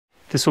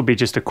This will be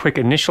just a quick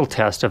initial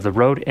test of the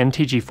RØDE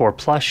NTG4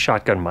 Plus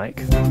shotgun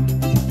mic.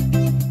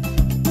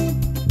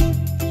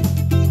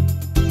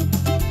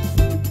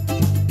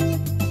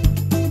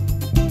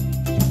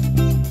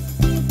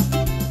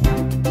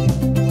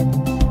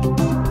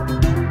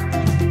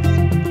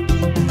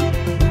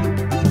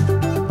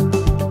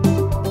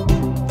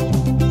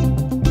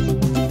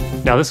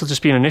 Now this will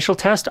just be an initial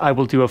test. I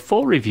will do a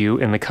full review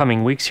in the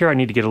coming weeks here. I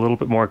need to get a little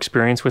bit more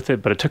experience with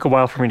it, but it took a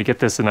while for me to get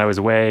this, and I was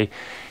away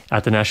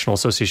at the National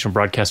Association of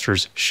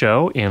Broadcasters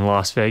show in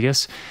Las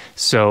Vegas.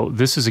 So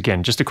this is,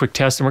 again, just a quick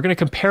test, and we're going to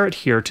compare it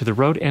here to the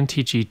RØDE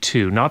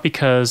NTG2, not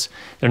because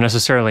they're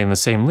necessarily in the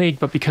same league,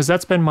 but because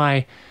that's been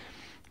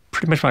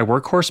pretty much my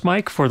workhorse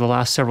mic for the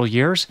last several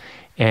years,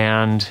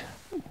 and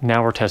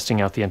now we're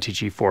testing out the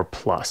NTG4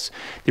 Plus.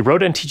 The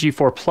RØDE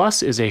NTG4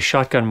 Plus is a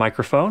shotgun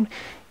microphone.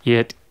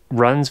 It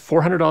runs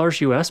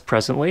 $400 US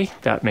presently.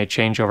 That may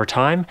change over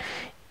time.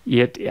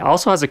 It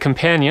also has a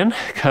companion,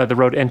 the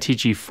RØDE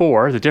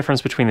NTG4. The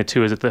difference between the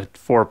two is that the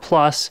 4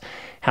 Plus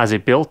has a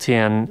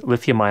built-in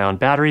lithium-ion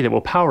battery that will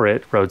power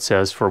it, RØDE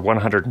says, for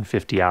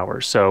 150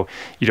 hours. So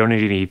you don't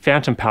need any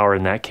phantom power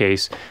in that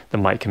case. The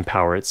mic can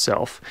power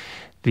itself.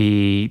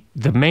 The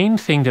main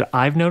thing that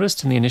I've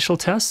noticed in the initial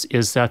tests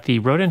is that the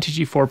RØDE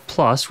NTG4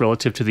 Plus,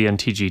 relative to the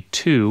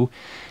NTG2,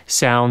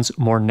 sounds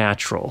more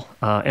natural.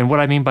 And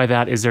what I mean by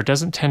that is there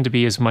doesn't tend to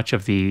be as much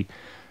of the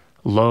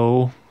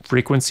low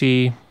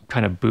frequency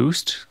kind of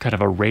boost, kind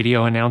of a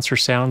radio announcer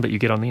sound that you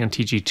get on the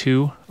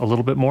NTG2 a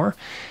little bit more.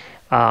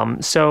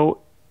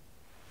 So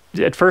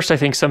at first I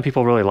think some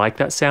people really like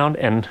that sound,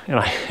 and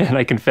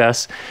I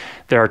confess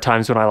there are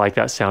times when I like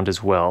that sound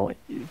as well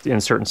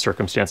in certain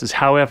circumstances.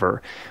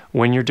 However,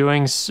 when you're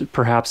doing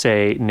perhaps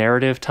a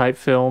narrative type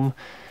film,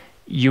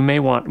 you may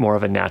want more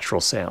of a natural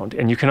sound,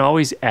 and you can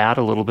always add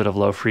a little bit of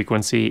low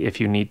frequency if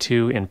you need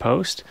to in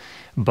post,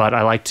 but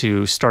I like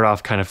to start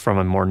off kind of from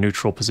a more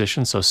neutral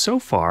position. So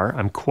far,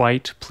 I'm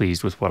quite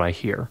pleased with what I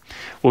hear.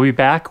 We'll be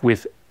back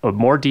with a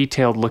more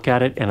detailed look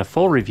at it and a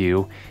full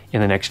review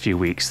in the next few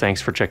weeks.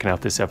 Thanks for checking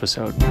out this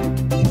episode.